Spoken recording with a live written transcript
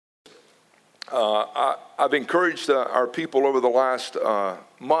I've encouraged our people over the last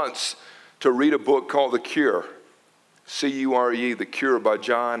months to read a book called The Cure, C-U-R-E, The Cure by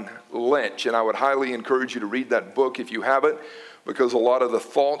John Lynch. And I would highly encourage you to read that book if you haven't, because a lot of the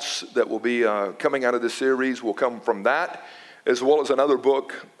thoughts that will be coming out of this series will come from that, as well as another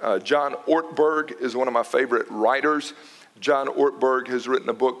book. John Ortberg is one of my favorite writers. John Ortberg has written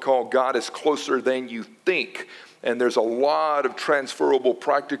a book called God is Closer Than You Think. And there's a lot of transferable,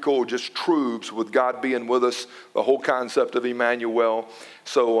 practical, just truths with God being with us, the whole concept of Emmanuel.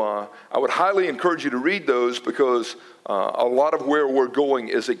 So I would highly encourage you to read those, because a lot of where we're going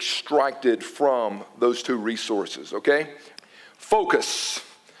is extracted from those two resources, okay? Focus.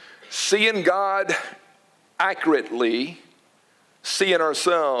 Seeing God accurately, seeing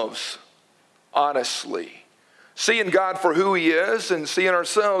ourselves honestly. Seeing God for who He is and seeing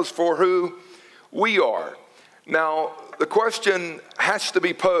ourselves for who we are. Now, the question has to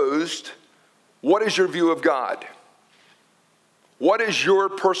be posed, what is your view of God? What is your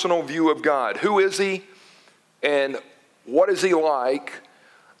personal view of God? Who is He? And what is He like?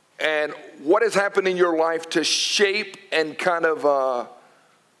 And what has happened in your life to shape and kind of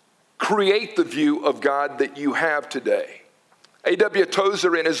create the view of God that you have today? A.W.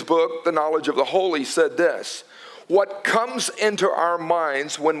 Tozer, in his book, The Knowledge of the Holy, said this: what comes into our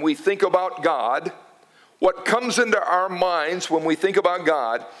minds when we think about God, what comes into our minds when we think about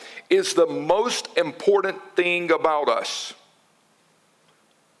God is the most important thing about us.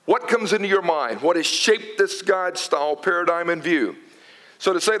 What comes into your mind? What has shaped this God-style paradigm and view?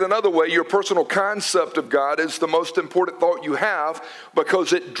 So to say it another way, your personal concept of God is the most important thought you have,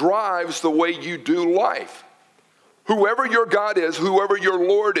 because it drives the way you do life. Whoever your God is, whoever your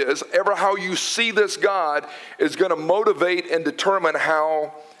Lord is, ever how you see this God is going to motivate and determine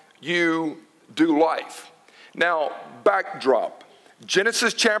how you do life. Now, backdrop.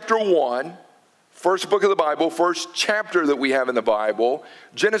 Genesis chapter 1, first book of the Bible, first chapter that we have in the Bible.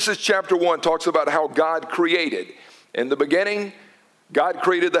 Genesis chapter 1 talks about how God created. In the beginning, God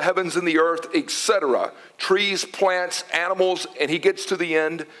created the heavens and the earth, etc. Trees, plants, animals, and He gets to the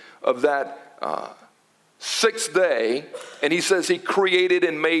end of that sixth day, and He says He created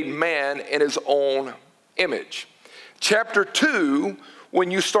and made man in His own image. Chapter 2, when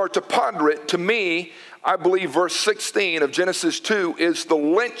you start to ponder it, to me, I believe verse 16 of Genesis 2 is the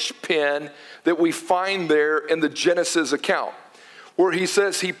linchpin that we find there in the Genesis account, where He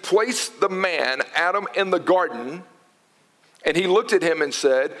says He placed the man, Adam, in the garden, and He looked at him and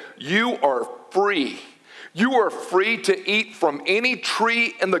said, you are free. You are free to eat from any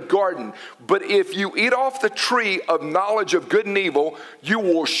tree in the garden, but if you eat off the tree of knowledge of good and evil, you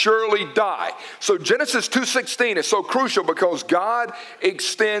will surely die. So Genesis 2:16 is so crucial, because God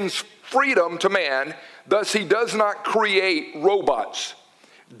extends freedom to man, thus He does not create robots.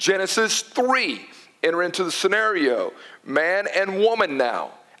 Genesis 3, enter into the scenario. Man and woman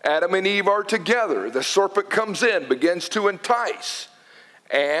now. Adam and Eve are together. The serpent comes in, begins to entice,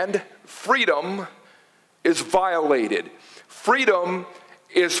 and freedom is violated. Freedom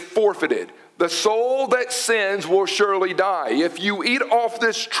is forfeited. The soul that sins will surely die. If you eat off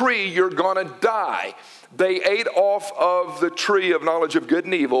this tree, you're going to die. They ate off of the tree of knowledge of good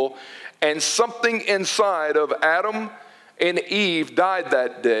and evil, and something inside of Adam and Eve died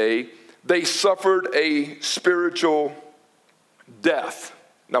that day. They suffered a spiritual death.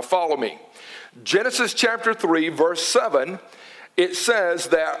 Now follow me. Genesis chapter 3, verse 7, it says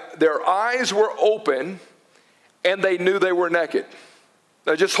that their eyes were open and they knew they were naked.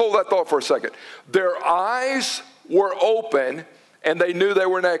 Now just hold that thought for a second. Their eyes were open and they knew they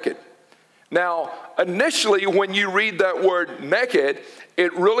were naked. Now, initially, when you read that word naked,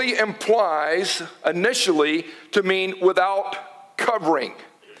 it really implies initially to mean without covering.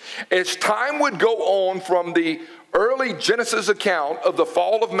 As time would go on from the early Genesis account of the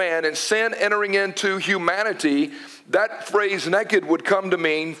fall of man and sin entering into humanity, that phrase naked would come to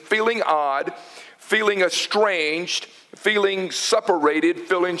mean feeling odd, feeling estranged, feeling separated,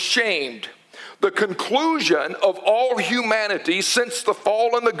 feeling shamed. The conclusion of all humanity since the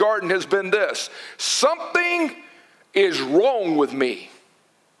fall in the garden has been this: something is wrong with me.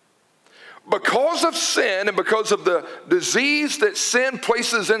 Because of sin and because of the disease that sin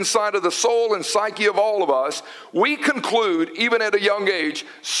places inside of the soul and psyche of all of us, we conclude, even at a young age,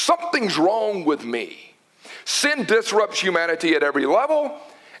 something's wrong with me. Sin disrupts humanity at every level.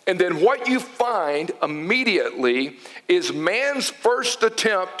 And then what you find immediately is man's first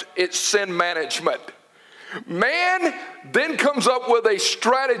attempt at sin management. Man then comes up with a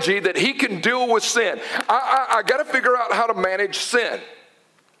strategy that he can deal with sin. I got to figure out how to manage sin.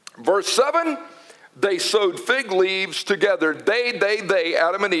 Verse 7, they sewed fig leaves together. They,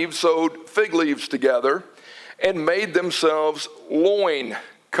 Adam and Eve sewed fig leaves together and made themselves loin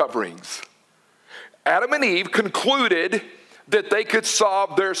coverings. Adam and Eve concluded that they could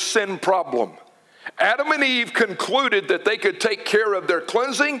solve their sin problem. Adam and Eve concluded that they could take care of their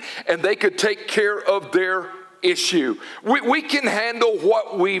cleansing and they could take care of their issue. We can handle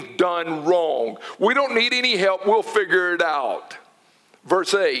what we've done wrong. We don't need any help. We'll figure it out.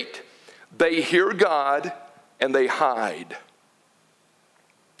 Verse 8, they hear God and they hide.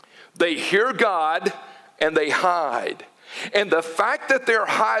 They hear God and they hide. And the fact that they're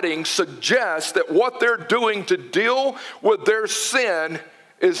hiding suggests that what they're doing to deal with their sin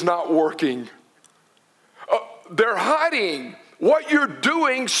is not working. They're hiding. What you're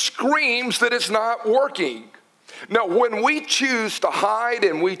doing screams that it's not working. Now, when we choose to hide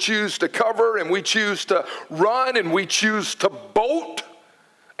and we choose to cover and we choose to run and we choose to bolt,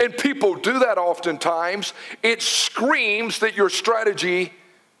 and people do that oftentimes, it screams that your strategy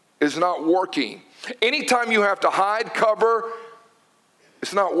is not working. Anytime you have to hide, cover,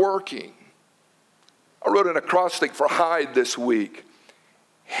 it's not working. I wrote an acrostic for hide this week.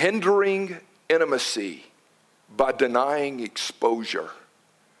 Hindering intimacy by denying exposure.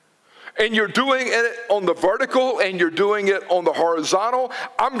 And you're doing it on the vertical and you're doing it on the horizontal.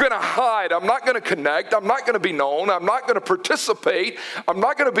 I'm going to hide. I'm not going to connect. I'm not going to be known. I'm not going to participate. I'm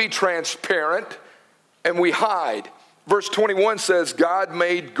not going to be transparent. And we hide. Verse 21 says, God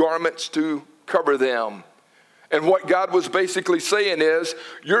made garments to cover them. And what God was basically saying is,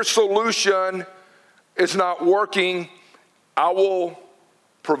 your solution is not working. I will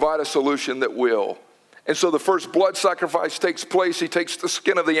provide a solution that will. And so the first blood sacrifice takes place. He takes the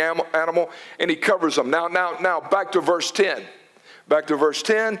skin of the animal and he covers them. Now, back to verse 10. Back to verse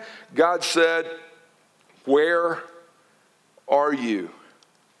 10, God said, where are you?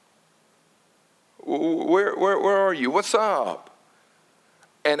 Where are you? What's up?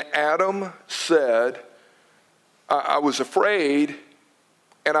 And Adam said, I was afraid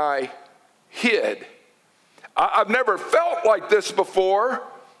and I hid. I've never felt like this before.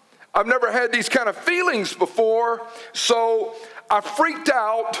 I've never had these kind of feelings before. So I freaked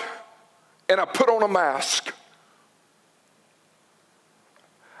out and I put on a mask.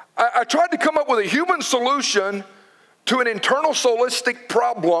 I tried to come up with a human solution to an internal soulistic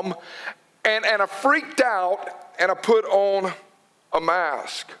problem, and I freaked out and I put on a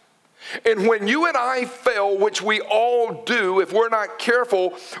mask. And when you and I fail, which we all do, if we're not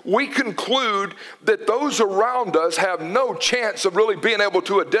careful, we conclude that those around us have no chance of really being able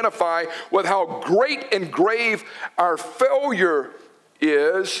to identify with how great and grave our failure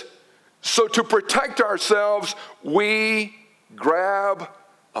is. So to protect ourselves, we grab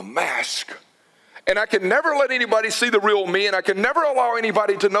a mask. And I can never let anybody see the real me, and I can never allow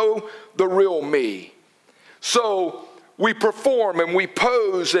anybody to know the real me. So we perform and we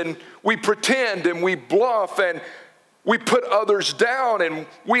pose and we pretend and we bluff and we put others down and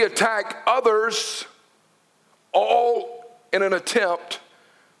we attack others, all in an attempt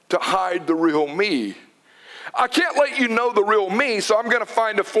to hide the real me. I can't let you know the real me, so I'm going to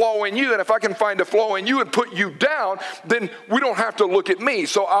find a flaw in you. And if I can find a flaw in you and put you down, then we don't have to look at me.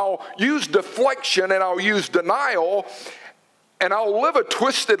 So I'll use deflection and I'll use denial. And I'll live a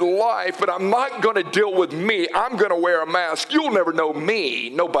twisted life, but I'm not going to deal with me. I'm going to wear a mask. You'll never know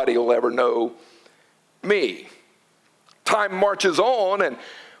me. Nobody will ever know me. Time marches on, and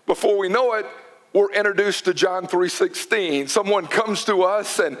before we know it, we're introduced to John 3:16. Someone comes to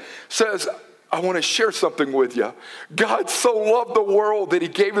us and says, I want to share something with you. God so loved the world that he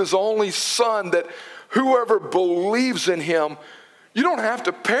gave his only son, that whoever believes in him, you don't have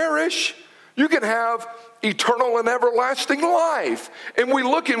to perish. You can have eternal and everlasting life. And we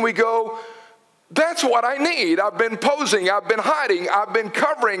look and we go, that's what I need. I've been posing, I've been hiding, I've been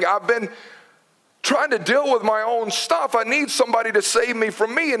covering, I've been trying to deal with my own stuff. I need somebody to save me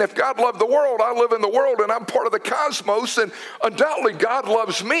from me. And if God loved the world, I live in the world and I'm part of the cosmos, and undoubtedly God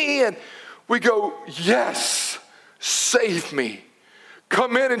loves me. And we go, yes, save me.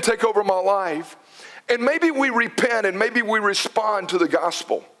 Come in and take over my life. And maybe we repent and maybe we respond to the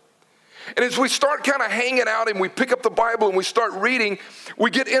gospel. And as we start kind of hanging out and we pick up the Bible and we start reading, we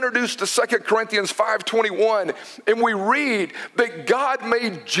get introduced to 2 Corinthians 5:21, and we read that God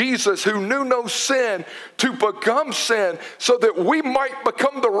made Jesus, who knew no sin, to become sin so that we might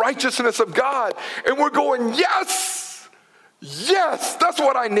become the righteousness of God. And we're going, yes, that's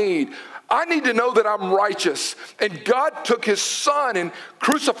what I need. I need to know that I'm righteous. And God took his son and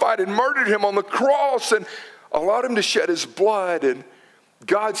crucified and murdered him on the cross and allowed him to shed his blood. And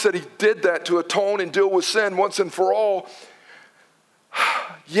God said he did that to atone and deal with sin once and for all.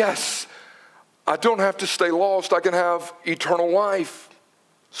 Yes, I don't have to stay lost. I can have eternal life.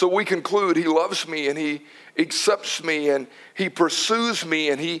 So we conclude he loves me and he accepts me and he pursues me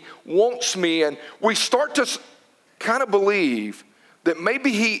and he wants me. And we start to kind of believe that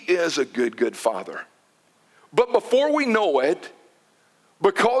maybe he is a good father. But before we know it,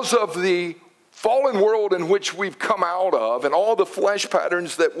 because of the fallen world in which we've come out of and all the flesh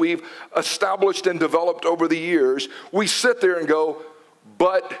patterns that we've established and developed over the years, we sit there and go,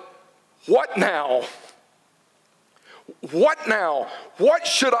 but what now? What now? What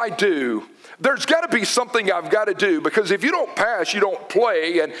should I do? There's got to be something I've got to do, because if you don't pass, you don't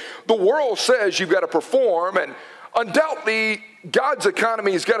play, and the world says you've got to perform, and undoubtedly God's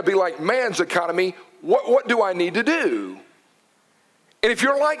economy has got to be like man's economy. What do I need to do? And if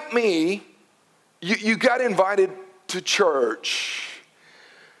you're like me, you got invited to church.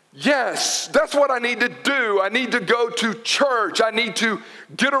 Yes, that's what I need to do. I need to go to church. I need to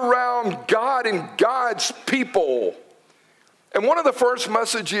get around God and God's people. And one of the first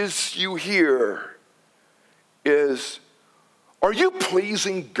messages you hear is, are you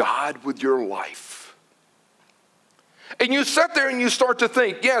pleasing God with your life? And you sit there and you start to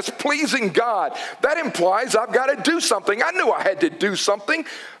think, yes, pleasing God, that implies I've got to do something. I knew I had to do something.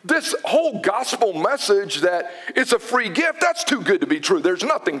 This whole gospel message that it's a free gift, that's too good to be true. There's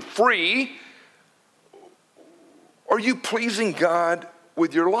nothing free. Are you pleasing God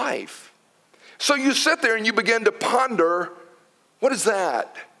with your life? So you sit there and you begin to ponder, what is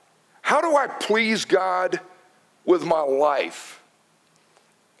that? How do I please God with my life?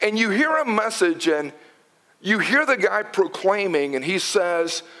 And you hear a message and you hear the guy proclaiming, and he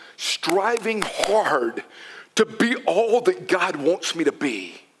says, striving hard to be all that God wants me to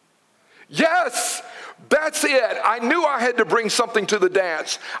be. Yes, that's it. I knew I had to bring something to the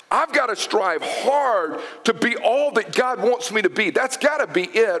dance. I've got to strive hard to be all that God wants me to be. That's got to be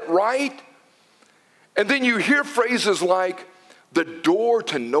it, right? And then you hear phrases like, the door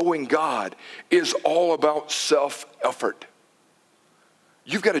to knowing God is all about self-effort.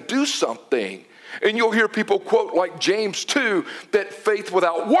 You've got to do something. And you'll hear people quote like James 2, that faith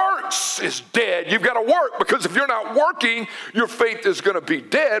without works is dead. You've got to work, because if you're not working, your faith is going to be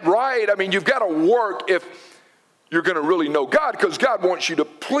dead, right? I mean, you've got to work if you're going to really know God, because God wants you to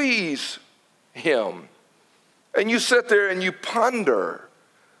please him. And you sit there and you ponder.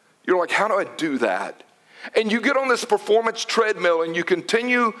 You're like, how do I do that? And you get on this performance treadmill and you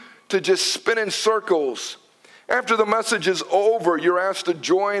continue to just spin in circles. After the message is over, you're asked to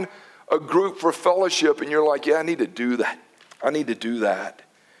join a group for fellowship, and you're like, yeah, I need to do that. I need to do that.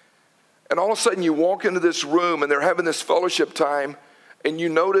 And all of a sudden you walk into this room and they're having this fellowship time, and you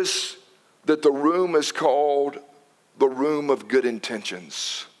notice that the room is called the room of good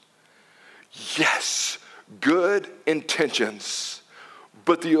intentions. Yes, good intentions.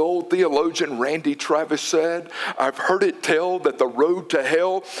 But the old theologian Randy Travis said, I've heard it tell that the road to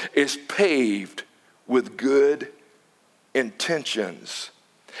hell is paved with good intentions.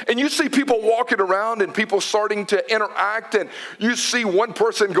 And you see people walking around and people starting to interact, and you see one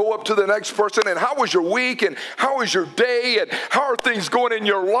person go up to the next person, and how was your week, and how was your day, and how are things going in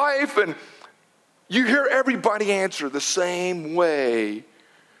your life? And you hear everybody answer the same way.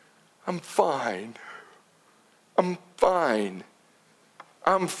 I'm fine. I'm fine.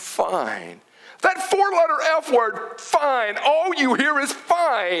 I'm fine. That 4-letter F word, fine, all you hear is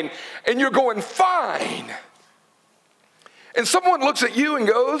fine, and you're going, fine. And someone looks at you and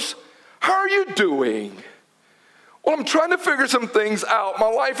goes, how are you doing? Well, I'm trying to figure some things out. My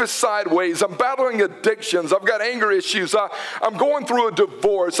life is sideways. I'm battling addictions. I've got anger issues. I'm going through a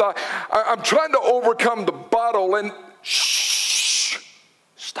divorce. I'm trying to overcome the bottle. And shh,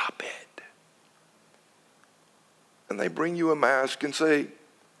 stop it. And they bring you a mask and say,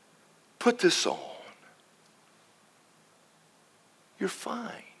 put this on. You're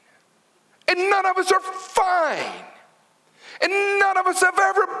fine. And none of us are fine. And none of us have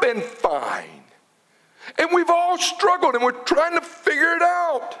ever been fine. And we've all struggled, and we're trying to figure it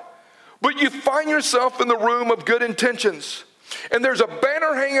out. But you find yourself in the room of good intentions. And there's a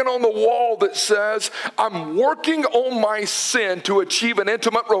banner hanging on the wall that says, I'm working on my sin to achieve an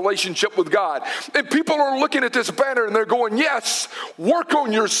intimate relationship with God. And people are looking at this banner and they're going, yes, work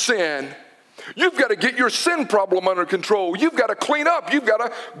on your sin. You've got to get your sin problem under control. You've got to clean up. You've got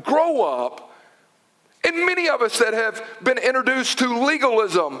to grow up. And many of us that have been introduced to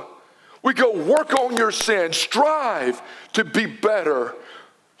legalism, we go, work on your sin, strive to be better.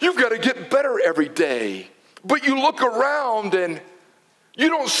 You've got to get better every day. But you look around and you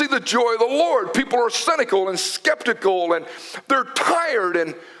don't see the joy of the Lord. People are cynical and skeptical, and they're tired,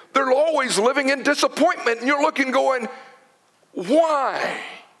 and they're always living in disappointment. And you're looking going, why?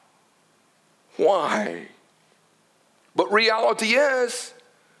 why. But reality is,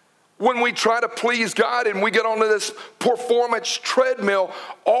 when we try to please God and we get onto this performance treadmill,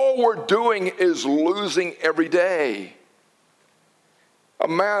 all we're doing is losing every day. A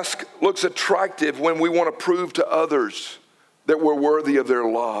mask looks attractive when we want to prove to others that we're worthy of their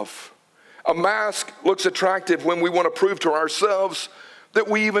love. A mask looks attractive when we want to prove to ourselves that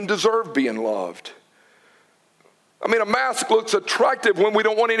we even deserve being loved. I mean, a mask looks attractive when we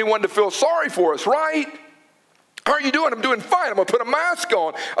don't want anyone to feel sorry for us, right? How are you doing? I'm doing fine. I'm going to put a mask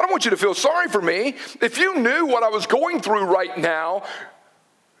on. I don't want you to feel sorry for me. If you knew what I was going through right now,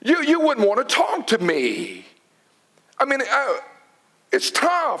 you wouldn't want to talk to me. I mean, it's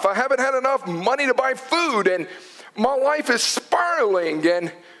tough. I haven't had enough money to buy food, and my life is spiraling,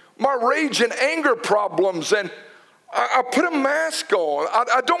 and my rage and anger problems, and I put a mask on.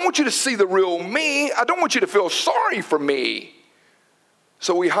 I don't want you to see the real me. I don't want you to feel sorry for me.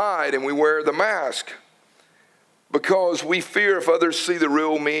 So we hide and we wear the mask because we fear if others see the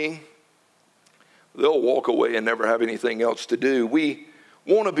real me, they'll walk away and never have anything else to do. We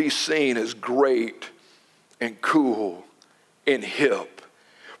want to be seen as great and cool and hip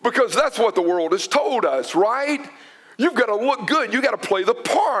because that's what the world has told us, right? You've got to look good. You got to play the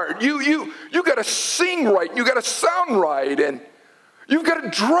part. You got to sing right. You got to sound right. And you've got to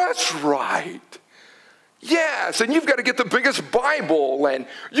dress right. Yes, and you've got to get the biggest Bible. And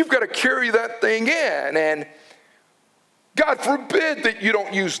you've got to carry that thing in. And God forbid that you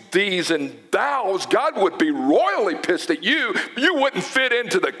don't use these and thous. God would be royally pissed at you. You wouldn't fit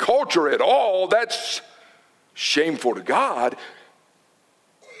into the culture at all. That's shameful to God.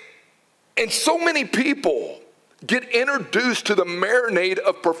 And so many people get introduced to the marinade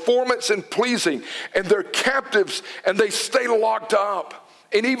of performance and pleasing, and they're captives, and they stay locked up.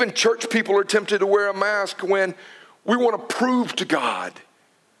 And even church people are tempted to wear a mask when we want to prove to God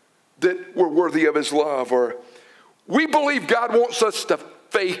that we're worthy of his love, or we believe God wants us to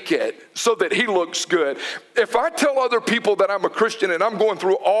fake it so that he looks good. If I tell other people that I'm a Christian and I'm going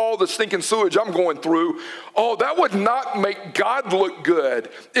through all the stinking sewage I'm going through, oh, that would not make God look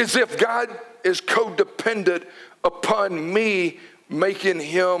good, as if God is codependent upon me making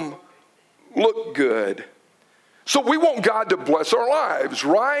him look good. So we want God to bless our lives,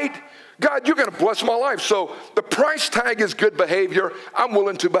 right? God, you're going to bless my life. So the price tag is good behavior. I'm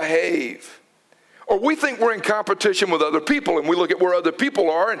willing to behave. Or we think we're in competition with other people, and we look at where other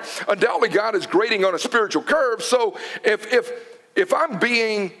people are, and undoubtedly God is grading on a spiritual curve. So if I'm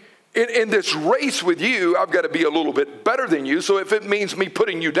being in this race with you, I've got to be a little bit better than you. So if it means me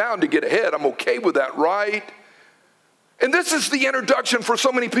putting you down to get ahead, I'm okay with that, right? And this is the introduction for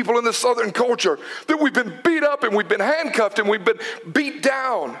so many people in the Southern culture, that we've been beat up and we've been handcuffed and we've been beat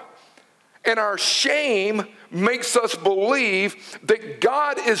down. And our shame makes us believe that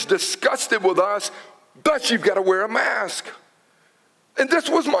God is disgusted with us, thus you've got to wear a mask. And this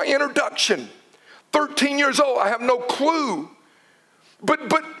was my introduction. 13 years old, I have no clue.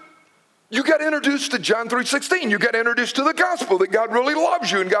 But you got introduced to John 3:16. You got introduced to the gospel, that God really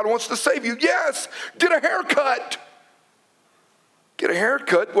loves you and God wants to save you. Yes, get a haircut. Get a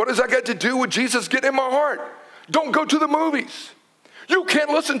haircut? What does that got to do with Jesus getting in my heart? Don't go to the movies. You can't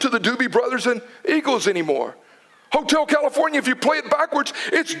listen to the Doobie Brothers and Eagles anymore. Hotel California, if you play it backwards,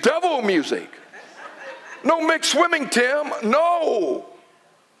 it's devil music. No mixed swimming, Tim. No.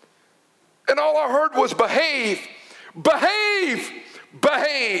 And all I heard was behave, behave,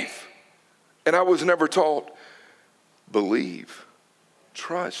 behave. And I was never taught believe,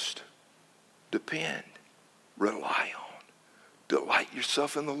 trust, depend, rely on. Delight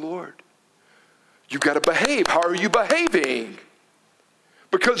yourself in the Lord. You've got to behave. How are you behaving?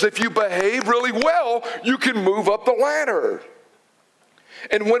 Because if you behave really well, you can move up the ladder.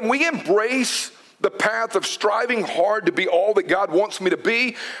 And when we embrace the path of striving hard to be all that God wants me to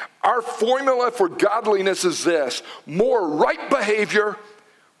be, our formula for godliness is this: more right behavior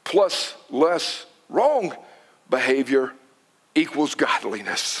plus less wrong behavior equals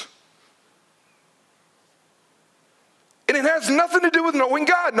godliness. And it has nothing to do with knowing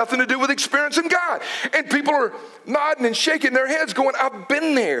God, nothing to do with experiencing God. And people are nodding and shaking their heads going, I've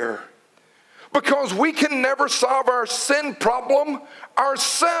been there. Because we can never solve our sin problem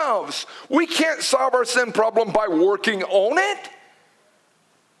ourselves. We can't solve our sin problem by working on it.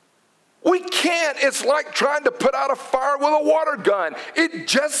 We can't. It's like trying to put out a fire with a water gun. It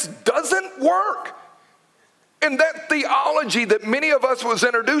just doesn't work. And that theology that many of us was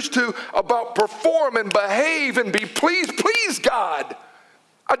introduced to about perform and behave and be pleased, please God.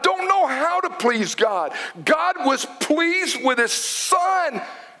 I don't know how to please God. God was pleased with his son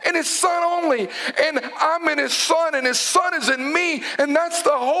and his Son only. And I'm in his Son, and his Son is in me. And that's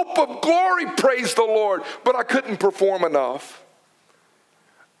the hope of glory, praise the Lord. But I couldn't perform enough.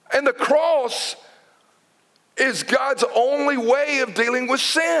 And the cross is God's only way of dealing with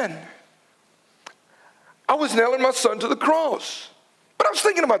sin. I was nailing my son to the cross. But I was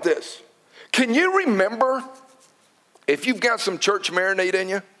thinking about this. Can you remember, if you've got some church marinade in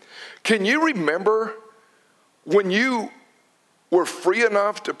you, can you remember when you were free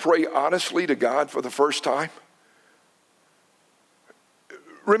enough to pray honestly to God for the first time?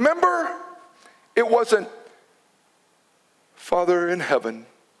 Remember, it wasn't, Father in heaven,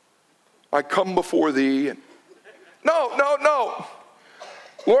 I come before thee. No.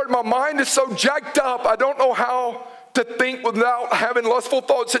 Lord, my mind is so jacked up, I don't know how to think without having lustful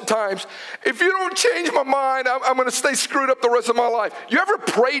thoughts at times. If you don't change my mind, I'm going to stay screwed up the rest of my life. You ever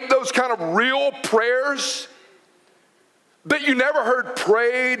prayed those kind of real prayers that you never heard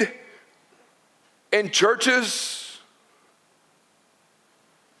prayed in churches?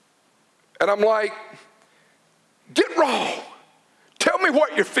 And I'm like, get raw. Tell me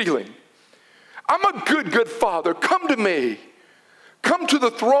what you're feeling. I'm a good father. Come to me. Come to the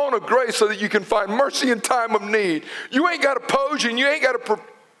throne of grace so that you can find mercy in time of need. You ain't got to pose and you ain't got to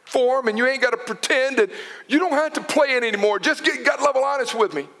perform and you ain't got to pretend, and you don't have to play it anymore. Just get gut level honest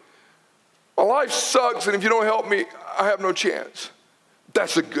with me. My life sucks, and if you don't help me, I have no chance.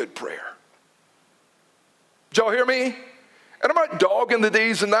 That's a good prayer. Did y'all hear me? And I'm not dogging the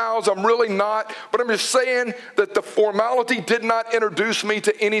these and nows. I'm really not. But I'm just saying that the formality did not introduce me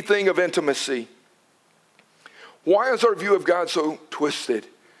to anything of intimacy. Why is our view of God so twisted?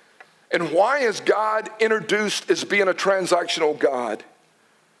 And why is God introduced as being a transactional God?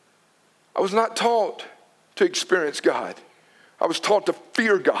 I was not taught to experience God. I was taught to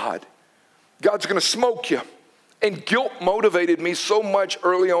fear God. God's going to smoke you. And guilt motivated me so much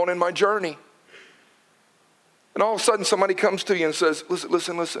early on in my journey. And all of a sudden somebody comes to you and says,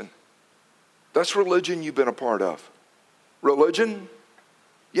 listen. That's religion you've been a part of. Religion?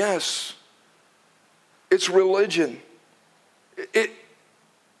 Yes. It's religion.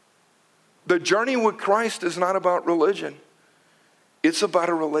 The journey with Christ is not about religion. It's about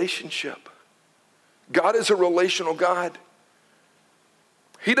a relationship. God is a relational God.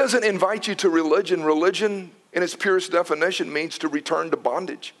 He doesn't invite you to religion. Religion, in its purest definition, means to return to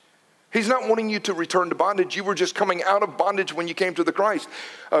bondage. He's not wanting you to return to bondage. You were just coming out of bondage when you came to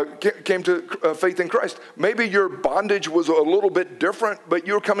came to faith in Christ. Maybe your bondage was a little bit different, but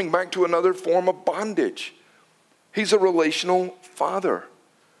you're coming back to another form of bondage. He's a relational father.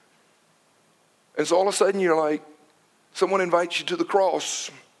 And so all of a sudden you're like, someone invites you to the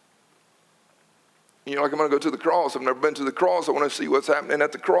cross. And you're like, I'm going to go to the cross. I've never been to the cross. I want to see what's happening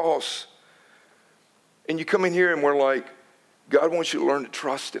at the cross. And you come in here and we're like, God wants you to learn to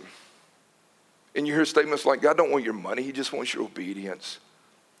trust him. And you hear statements like, God don't want your money. He just wants your obedience.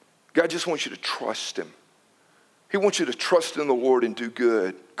 God just wants you to trust him. He wants you to trust in the Lord and do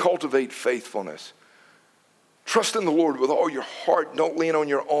good. Cultivate faithfulness. Trust in the Lord with all your heart. Don't lean on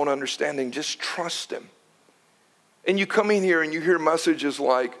your own understanding. Just trust him. And you come in here and you hear messages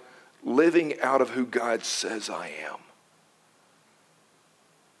like, living out of who God says I am.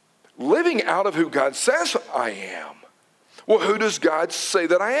 Living out of who God says I am. Well, who does God say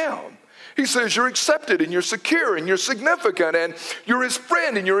that I am? He says you're accepted and you're secure and you're significant and you're his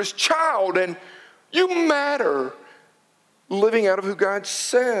friend and you're his child and you matter. Living out of who God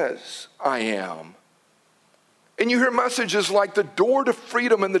says I am. And you hear messages like the door to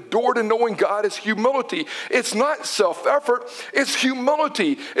freedom and the door to knowing God is humility. It's not self-effort, it's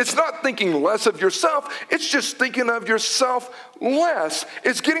humility. It's not thinking less of yourself, it's just thinking of yourself less.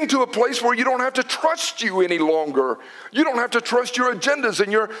 It's getting to a place where you don't have to trust you any longer. You don't have to trust your agendas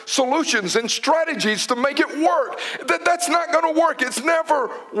and your solutions and strategies to make it work. That's not going to work. It's never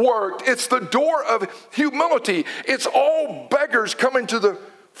worked. It's the door of humility. It's all beggars coming to the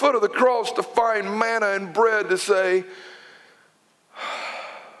foot of the cross to find manna and bread to say,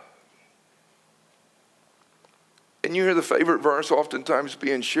 and you hear the favorite verse oftentimes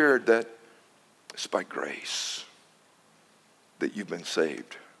being shared that it's by grace that you've been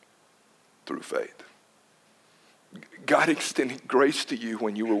saved through faith. God extended grace to you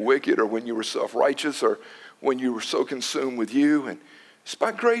when you were wicked or when you were self-righteous or when you were so consumed with you, and it's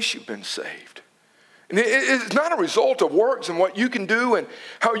by grace you've been saved. And it's not a result of works and what you can do and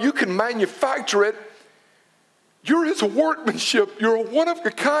how you can manufacture it. You're his workmanship. You're a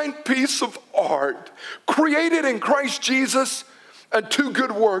one-of-a-kind piece of art created in Christ Jesus unto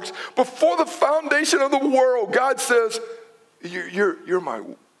good works. Before the foundation of the world, God says, you're my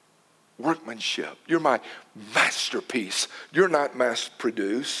workmanship. You're my masterpiece. You're not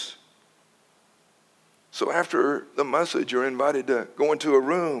mass-produced. So after the message, you're invited to go into a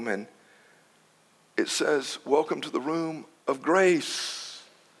room, and it says, welcome to the room of grace.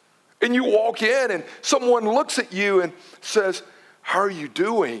 And you walk in, and someone looks at you and says, how are you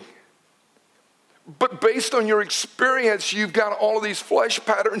doing? But based on your experience, you've got all of these flesh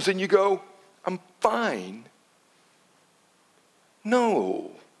patterns, and you go, I'm fine.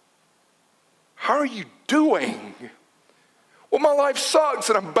 No. How are you doing? Well, my life sucks,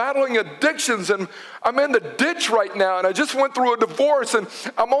 and I'm battling addictions, and I'm in the ditch right now, and I just went through a divorce, and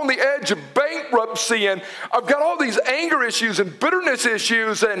I'm on the edge of bankruptcy, and I've got all these anger issues and bitterness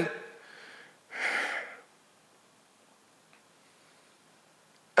issues, and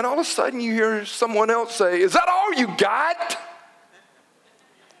all of a sudden you hear someone else say, is that all you got?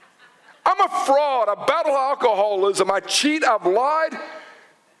 I'm a fraud. I battle alcoholism. I cheat. I've lied.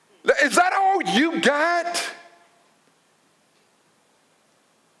 Is that all you got?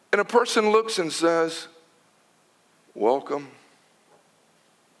 And a person looks and says, welcome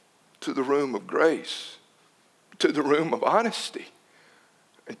to the room of grace, to the room of honesty,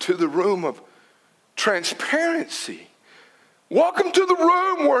 and to the room of transparency. Welcome to the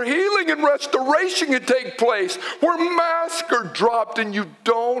room where healing and restoration can take place, where masks are dropped and you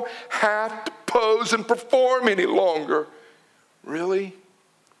don't have to pose and perform any longer. Really?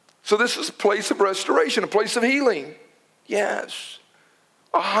 So this is a place of restoration, a place of healing. Yes.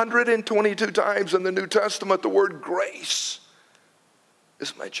 122 times in the New Testament, the word grace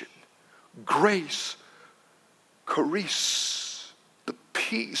is mentioned. Grace, charis, the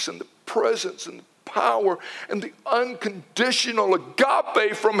peace and the presence and the power and the unconditional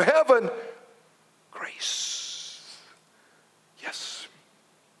agape from heaven. Grace. Yes.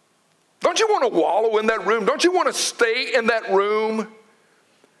 Don't you want to wallow in that room? Don't you want to stay in that room?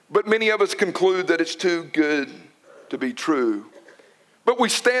 But many of us conclude that it's too good to be true. But we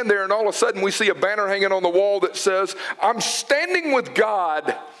stand there, and all of a sudden we see a banner hanging on the wall that says, I'm standing with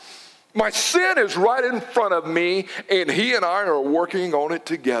God. My sin is right in front of me, and He and I are working on it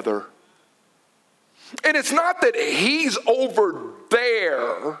together. And it's not that He's over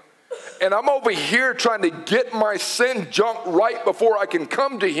there and I'm over here trying to get my sin junk right before I can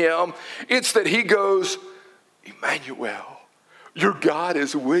come to Him. It's that He goes, Emmanuel, your God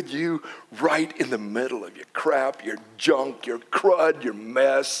is with you right in the middle of your crap, your junk, your crud, your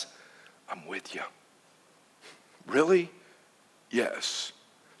mess. I'm with you. Really? Yes.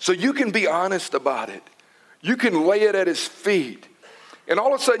 So you can be honest about it. You can lay it at His feet. And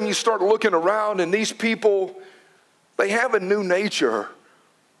all of a sudden you start looking around, and these people, they have a new nature.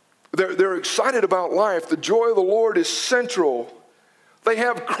 They're excited about life. The joy of the Lord is central. They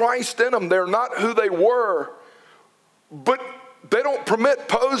have Christ in them. They're not who they were. But they don't permit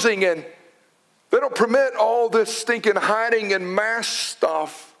posing, and they don't permit all this stinking hiding and mask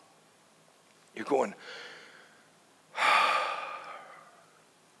stuff. You're going,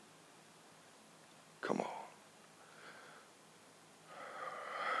 come on.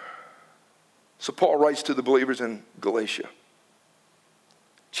 So Paul writes to the believers in Galatia,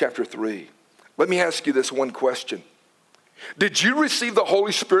 chapter 3. Let me ask you this one question. Did you receive the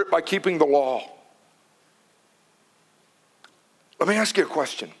Holy Spirit by keeping the law? Let me ask you a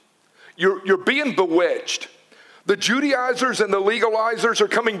question. You're being bewitched. The Judaizers and the legalizers are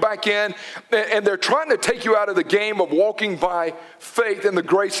coming back in, and they're trying to take you out of the game of walking by faith in the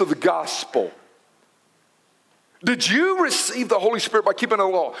grace of the gospel. Did you receive the Holy Spirit by keeping the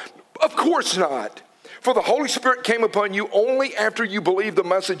law? Of course not. For the Holy Spirit came upon you only after you believed the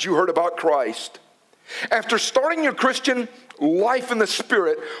message you heard about Christ. After starting your Christian life in the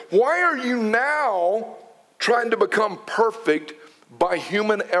Spirit, why are you now trying to become perfect by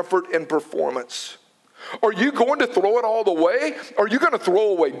human effort and performance? Are you going to throw it all away? Are you going to throw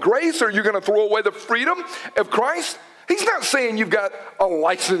away grace? Are you going to throw away the freedom of Christ? He's not saying you've got a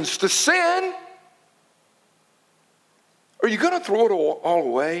license to sin. Are you going to throw it all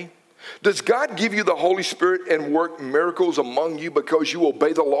away? Does God give you the Holy Spirit and work miracles among you because you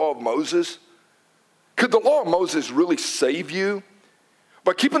obey the law of Moses? Could the law of Moses really save you?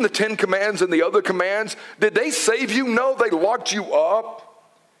 By keeping the 10 commands and the other commands, did they save you? No, they locked you up.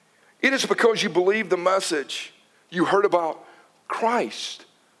 It is because you believed the message you heard about Christ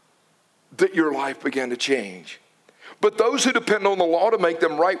that your life began to change. But those who depend on the law to make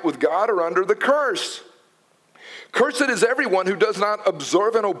them right with God are under the curse. Cursed is everyone who does not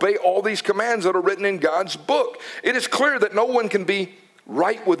observe and obey all these commands that are written in God's book. It is clear that no one can be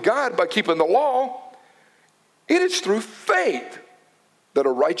right with God by keeping the law. It is through faith that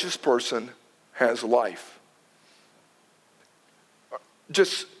a righteous person has life.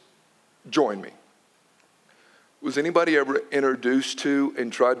 Just join me. Was anybody ever introduced to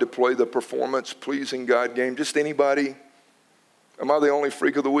and tried to play the performance-pleasing God game? Just anybody? Am I the only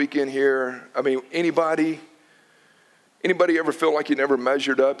freak of the weekend here? I mean, anybody? Anybody ever feel like you never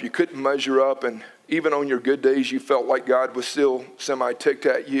measured up? You couldn't measure up, and even on your good days, you felt like God was still semi-ticked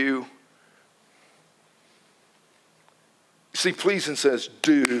at you? See, pleasing says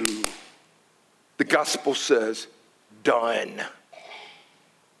do. The gospel says done.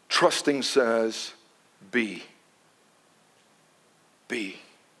 Trusting says be. Be.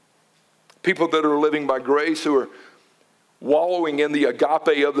 People that are living by grace, who are wallowing in the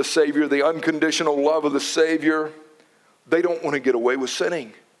agape of the Savior, the unconditional love of the Savior, they don't want to get away with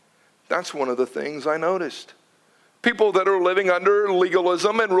sinning. That's one of the things I noticed. People that are living under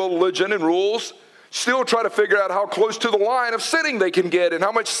legalism and religion and rules still try to figure out how close to the line of sinning they can get and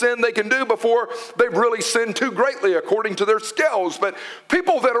how much sin they can do before they've really sinned too greatly according to their scales. But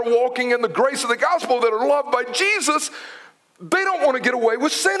people that are walking in the grace of the gospel, that are loved by Jesus, they don't want to get away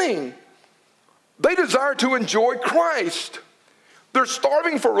with sinning. They desire to enjoy Christ. They're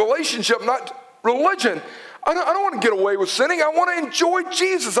starving for relationship, not religion. I don't want to get away with sinning. I want to enjoy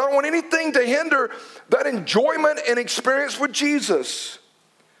Jesus. I don't want anything to hinder that enjoyment and experience with Jesus.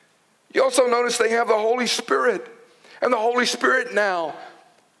 You also notice they have the Holy Spirit. And the Holy Spirit now,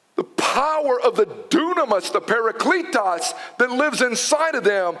 the power of the dunamis, the parakletos that lives inside of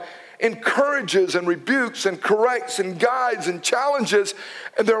them, encourages and rebukes and corrects and guides and challenges.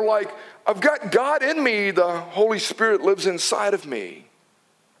 And they're like, I've got God in me. The Holy Spirit lives inside of me.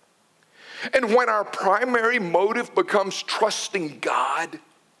 And when our primary motive becomes trusting God,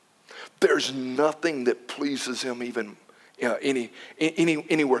 there's nothing that pleases him even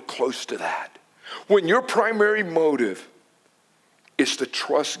anywhere close to that. When your primary motive is to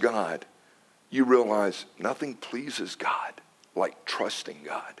trust God, you realize nothing pleases God like trusting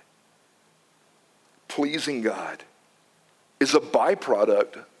God. Pleasing God is a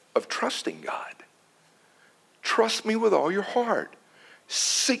byproduct of trusting God. Trust me with all your heart.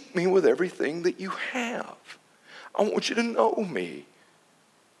 Seek me with everything that you have. I want you to know me.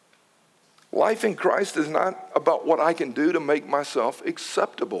 Life in Christ is not about what I can do to make myself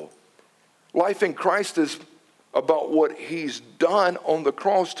acceptable. Life in Christ is about what he's done on the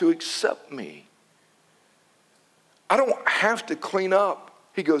cross to accept me. I don't have to clean up.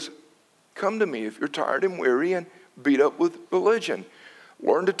 He goes, come to me if you're tired and weary and beat up with religion.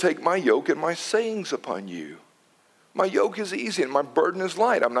 Learn to take my yoke and my sayings upon you. My yoke is easy and my burden is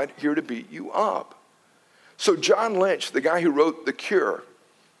light. I'm not here to beat you up. So John Lynch, the guy who wrote The Cure,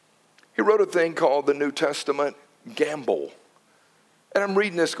 he wrote a thing called the New Testament Gamble. And I'm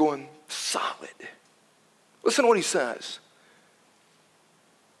reading this going, solid. Listen to what he says.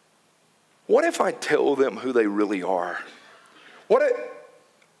 What if I tell them who they really are? What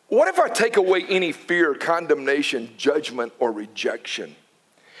if I take away any fear, condemnation, judgment, or rejection?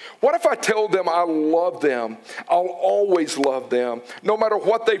 What if I tell them I love them? I'll always love them. No matter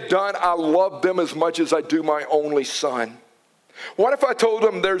what they've done, I love them as much as I do my only son. What if I told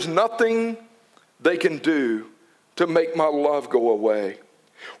them there's nothing they can do to make my love go away?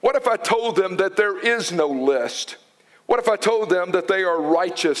 What if I told them that there is no list? What if I told them that they are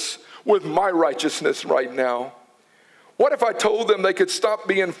righteous with my righteousness right now? What if I told them they could stop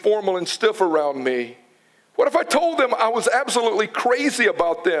being formal and stiff around me? What if I told them I was absolutely crazy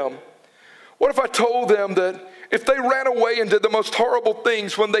about them? What if I told them that if they ran away and did the most horrible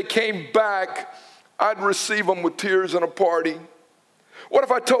things, when they came back, I'd receive them with tears and a party? What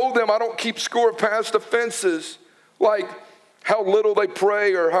if I told them I don't keep score of past offenses, like how little they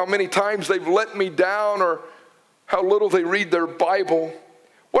pray or how many times they've let me down or how little they read their Bible?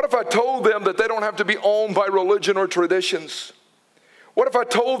 What if I told them that they don't have to be owned by religion or traditions? What if I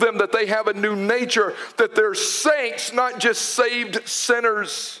told them that they have a new nature, that they're saints, not just saved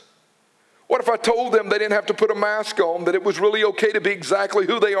sinners? What if I told them they didn't have to put a mask on, that it was really okay to be exactly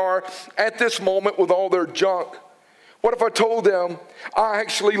who they are at this moment with all their junk? What if I told them I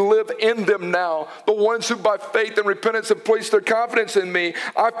actually live in them now, the ones who by faith and repentance have placed their confidence in me?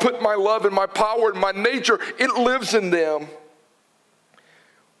 I've put my love and my power and my nature, it lives in them.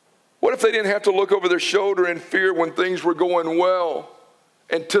 What if they didn't have to look over their shoulder in fear when things were going well,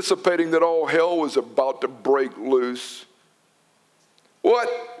 anticipating that all hell was about to break loose? What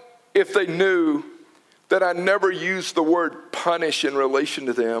if they knew that I never used the word punish in relation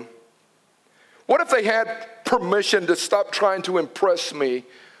to them? What if they had permission to stop trying to impress me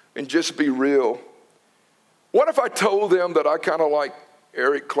and just be real? What if I told them that I kind of like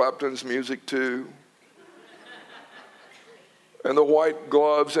Eric Clapton's music too? And the white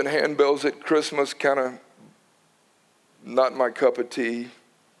gloves and handbells at Christmas kind of not my cup of tea.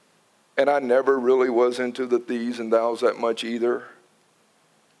 and I never really was into the these and thous that much either?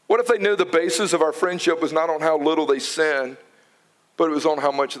 What if they knew the basis of our friendship was not on how little they sin, but it was on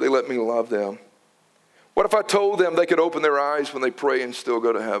how much they let me love them? What if I told them they could open their eyes when they pray and still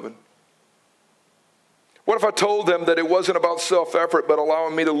go to heaven? What if I told them that it wasn't about self-effort, but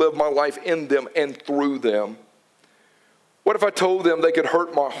allowing me to live my life in them and through them? What if I told them they could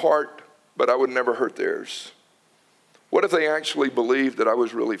hurt my heart, but I would never hurt theirs? What if they actually believed that I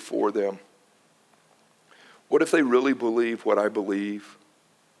was really for them? What if they really believe what I believe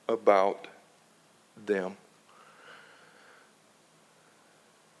about them?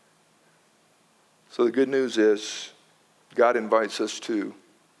 So the good news is God invites us to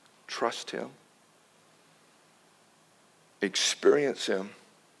trust him, experience him,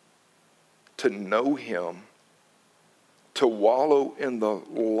 to know him, to wallow in the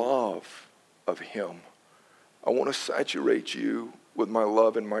love of him. I want to saturate you with my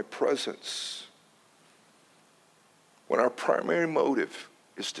love and my presence. When our primary motive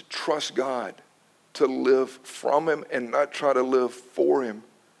is to trust God, to live from him and not try to live for him,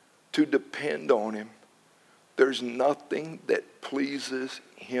 to depend on him, there's nothing that pleases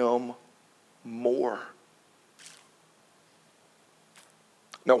him more.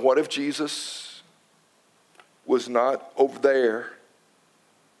 Now, what if Jesus was not over there,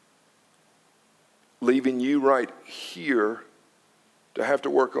 leaving you right here to have to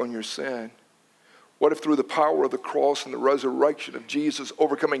work on your sin? What if through the power of the cross and the resurrection of Jesus,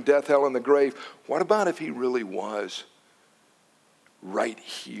 overcoming death, hell, and the grave, what about if he really was right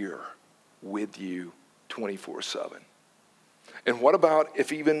here with you 24/7? And what about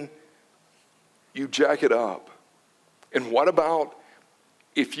if even you jack it up? And what about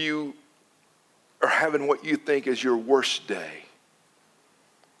if you are having what you think is your worst day?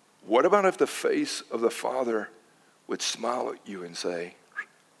 What about if the face of the Father would smile at you and say,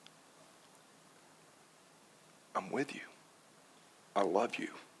 I'm with you. I love you.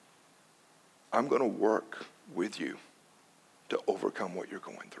 I'm going to work with you to overcome what you're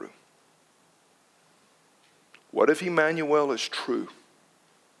going through. What if Emmanuel is true?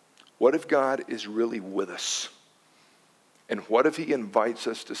 What if God is really with us? And what if he invites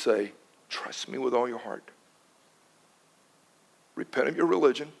us to say, trust me with all your heart. Repent of your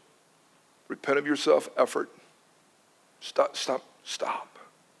religion. Repent of your self-effort. Stop.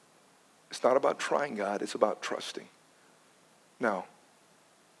 It's not about trying God, it's about trusting. Now,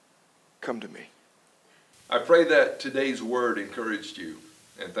 come to me. I pray that today's word encouraged you,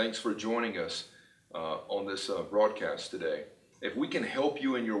 and thanks for joining us on this broadcast today. If we can help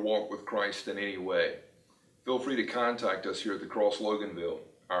you in your walk with Christ in any way, feel free to contact us here at the Cross Loganville.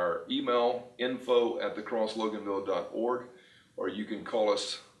 Our email, info@thecrossloganville.org, or you can call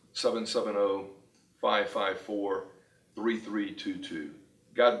us 770-554-3322.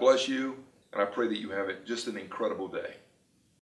 God bless you, and I pray that you have just an incredible day.